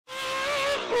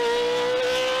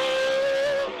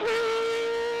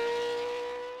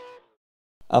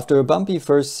After a bumpy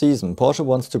first season, Porsche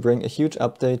wants to bring a huge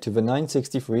update to the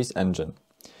 963's engine.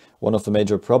 One of the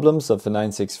major problems of the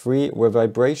 963 were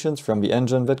vibrations from the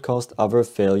engine that caused other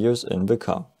failures in the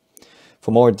car.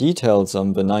 For more details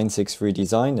on the 963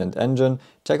 design and engine,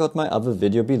 check out my other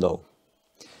video below.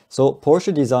 So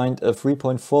Porsche designed a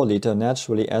 3.4-liter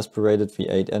naturally aspirated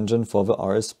V8 engine for the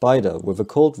RS Spyder with a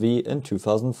cold V in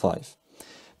 2005.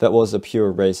 That was a pure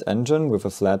race engine with a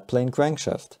flat plane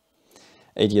crankshaft.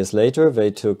 8 years later, they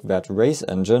took that race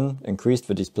engine, increased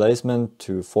the displacement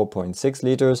to 4.6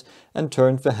 liters and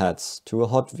turned the heads to a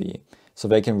hot V, so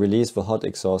they can release the hot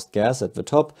exhaust gas at the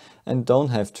top and don't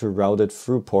have to route it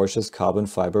through Porsche's carbon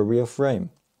fiber rear frame.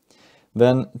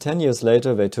 Then, 10 years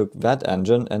later, they took that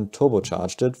engine and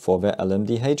turbocharged it for their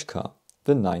LMDh car,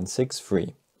 the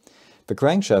 963. The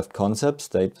crankshaft concept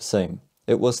stayed the same.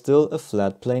 It was still a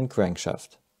flat plane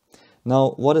crankshaft.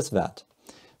 Now, what is that?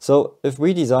 So, if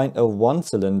we design a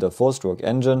one-cylinder four-stroke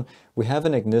engine, we have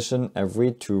an ignition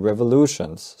every 2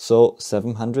 revolutions, so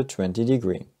 720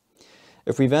 degrees.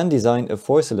 If we then design a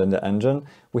four-cylinder engine,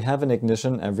 we have an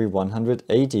ignition every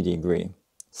 180 degrees,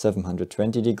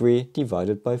 720 degrees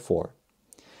divided by 4.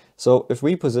 So, if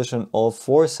we position all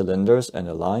 4 cylinders in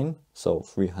a line, so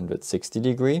 360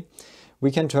 degrees,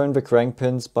 we can turn the crank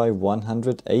pins by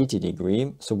 180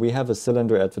 degrees, so we have a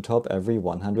cylinder at the top every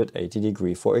 180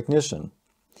 degrees for ignition.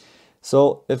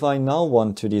 So, if I now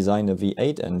want to design a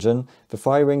V8 engine, the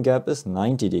firing gap is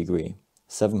 90 degrees,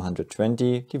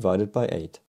 720 divided by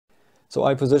 8. So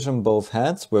I position both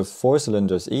heads with 4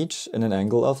 cylinders each in an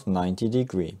angle of 90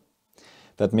 degrees.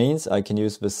 That means I can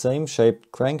use the same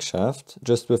shaped crankshaft,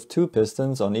 just with 2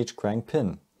 pistons on each crank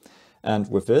pin. And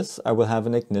with this, I will have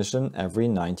an ignition every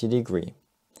 90 degrees.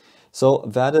 So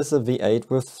that is a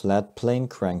V8 with flat plane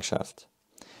crankshaft.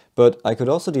 But I could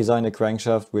also design a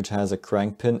crankshaft which has a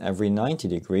crank pin every 90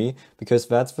 degrees, because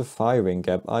that's the firing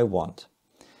gap I want.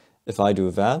 If I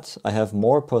do that, I have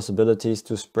more possibilities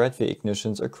to spread the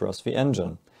ignitions across the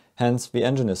engine. Hence, the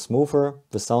engine is smoother,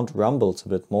 the sound rumbles a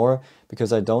bit more,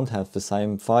 because I don't have the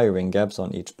same firing gaps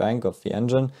on each bank of the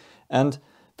engine, and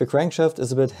the crankshaft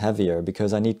is a bit heavier,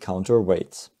 because I need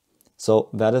counterweights. So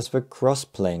that is the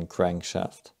cross-plane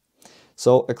crankshaft.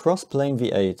 So a cross-plane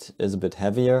V8 is a bit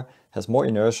heavier, has more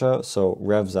inertia, so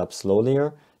revs up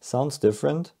slowlier, sounds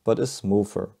different, but is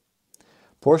smoother.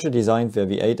 Porsche designed their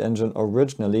V8 engine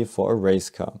originally for a race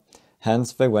car,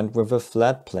 hence they went with a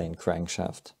flat plane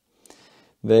crankshaft.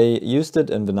 They used it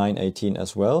in the 918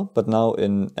 as well, but now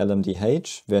in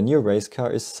LMDh, their new race car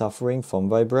is suffering from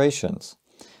vibrations.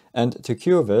 And to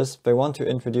cure this, they want to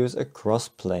introduce a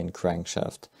cross-plane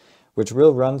crankshaft, which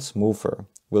will run smoother,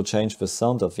 will change the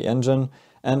sound of the engine,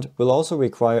 and will also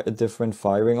require a different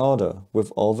firing order,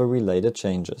 with all the related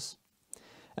changes.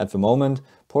 At the moment,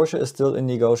 Porsche is still in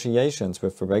negotiations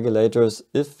with the regulators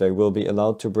if they will be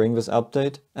allowed to bring this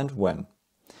update and when.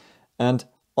 And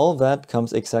all that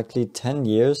comes exactly 10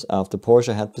 years after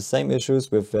Porsche had the same issues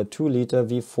with their 2-liter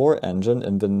V4 engine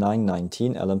in the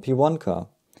 919 LMP1 car.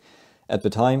 At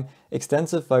the time,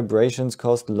 extensive vibrations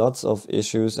caused lots of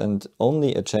issues, and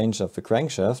only a change of the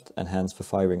crankshaft, and hence the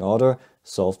firing order,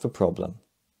 solved the problem.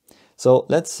 So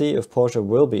let's see if Porsche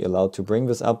will be allowed to bring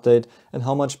this update and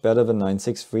how much better the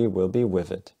 963 will be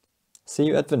with it. See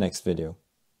you at the next video.